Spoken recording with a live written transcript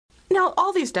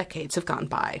all these decades have gone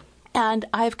by, and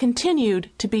I've continued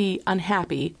to be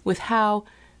unhappy with how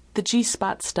the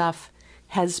G-spot stuff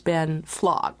has been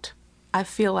flogged. I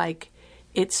feel like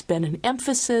it's been an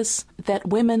emphasis that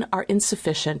women are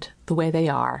insufficient the way they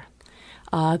are,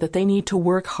 that they need to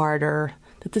work harder,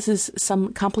 that this is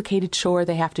some complicated chore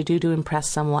they have to do to impress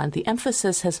someone. The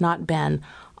emphasis has not been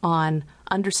on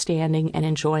understanding and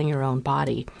enjoying your own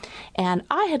body. And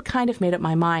I had kind of made up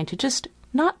my mind to just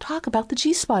not talk about the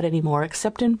G-spot anymore,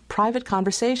 except in private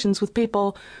conversations with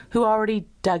people who already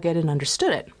dug it and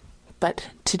understood it. But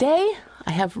today,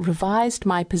 I have revised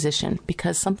my position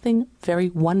because something very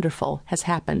wonderful has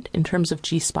happened in terms of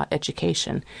G-spot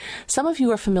education. Some of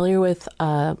you are familiar with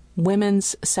a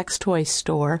women's sex toy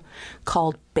store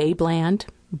called Babeland,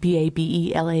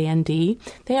 Babeland.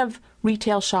 They have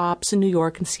retail shops in New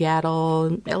York and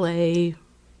Seattle, LA,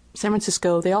 San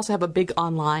Francisco. They also have a big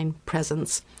online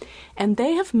presence. And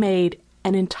they have made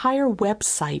an entire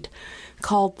website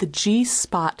called the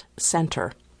G-Spot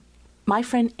Center. My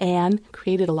friend Anne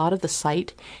created a lot of the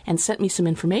site and sent me some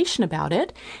information about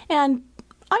it. And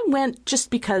I went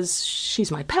just because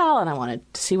she's my pal and I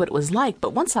wanted to see what it was like.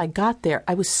 But once I got there,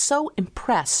 I was so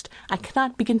impressed. I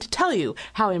cannot begin to tell you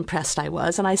how impressed I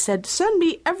was. And I said, send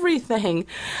me everything.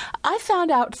 I found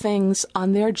out things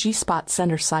on their G-Spot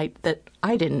Center site that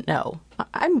I didn't know.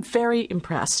 I'm very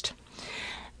impressed.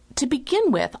 To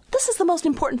begin with, this is the most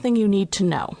important thing you need to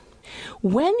know.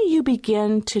 When you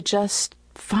begin to just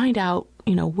find out,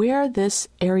 where this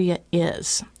area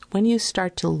is, when you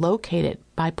start to locate it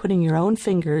by putting your own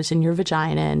fingers in your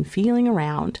vagina and feeling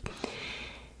around,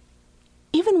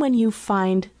 even when you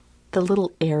find the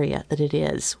little area that it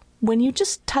is, when you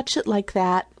just touch it like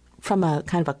that from a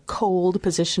kind of a cold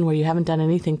position where you haven't done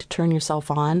anything to turn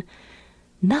yourself on,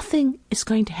 nothing is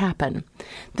going to happen.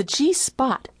 The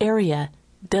G-spot area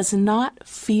does not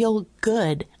feel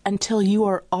good until you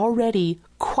are already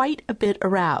quite a bit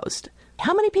aroused.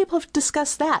 How many people have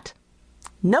discussed that?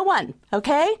 No one,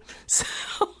 okay? So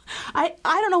I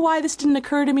don't know why this didn't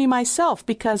occur to me myself,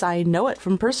 because I know it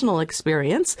from personal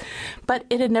experience, but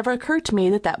it had never occurred to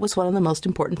me that that was one of the most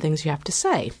important things you have to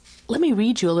say. Let me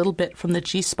read you a little bit from the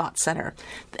G-Spot Center.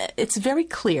 It's very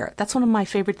clear. That's one of my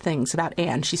favorite things about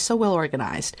Anne. She's so well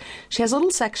organized. She has a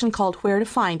little section called Where to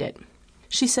Find It.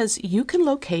 She says you can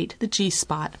locate the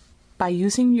G-spot by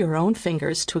using your own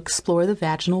fingers to explore the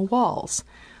vaginal walls.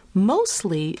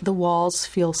 Mostly, the walls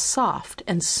feel soft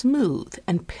and smooth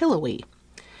and pillowy.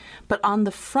 But on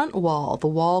the front wall, the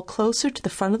wall closer to the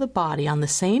front of the body on the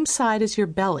same side as your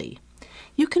belly,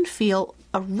 you can feel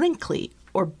a wrinkly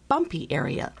or bumpy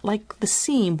area, like the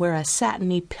seam where a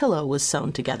satiny pillow was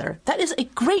sewn together. That is a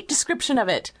great description of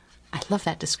it. I love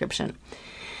that description.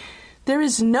 There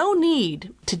is no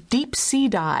need to deep sea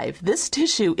dive. This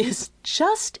tissue is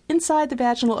just inside the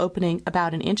vaginal opening,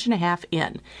 about 1.5 inches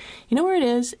in. You know where it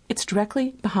is? It's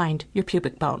directly behind your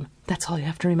pubic bone. That's all you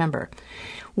have to remember.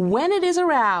 When it is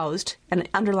aroused, and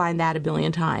underline that 1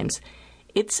 billion times,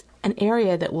 it's an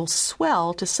area that will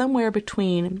swell to somewhere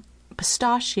between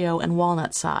pistachio and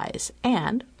walnut size.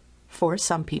 And, for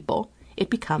some people,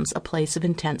 it becomes a place of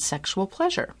intense sexual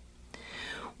pleasure.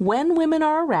 When women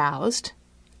are aroused,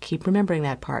 keep remembering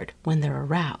that part, when they're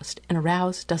aroused. And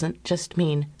aroused doesn't just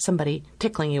mean somebody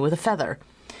tickling you with a feather.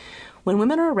 When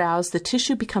women are aroused, the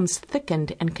tissue becomes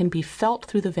thickened and can be felt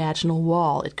through the vaginal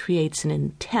wall. It creates an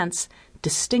intense,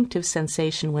 distinctive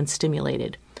sensation when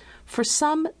stimulated. For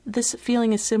some, this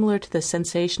feeling is similar to the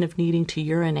sensation of needing to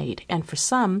urinate, and for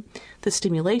some, the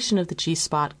stimulation of the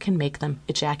G-spot can make them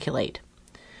ejaculate.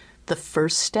 The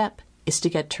first step is to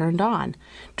get turned on.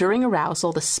 During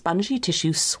arousal, the spongy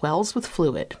tissue swells with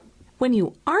fluid. When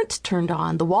you aren't turned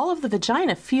on, the wall of the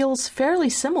vagina feels fairly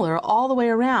similar all the way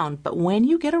around, but when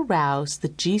you get aroused, the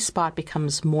G-spot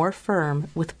becomes more firm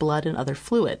with blood and other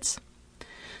fluids.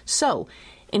 So,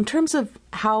 in terms of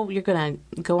how you're going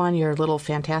to go on your little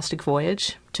fantastic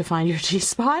voyage to find your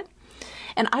G-spot,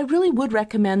 and I really would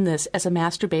recommend this as a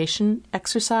masturbation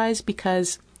exercise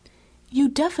because you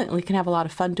definitely can have a lot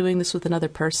of fun doing this with another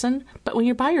person, but when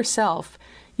you're by yourself,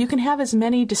 you can have as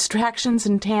many distractions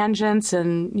and tangents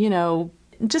and,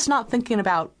 just not thinking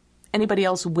about anybody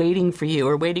else waiting for you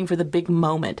or waiting for the big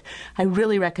moment. I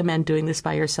really recommend doing this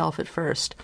by yourself at first.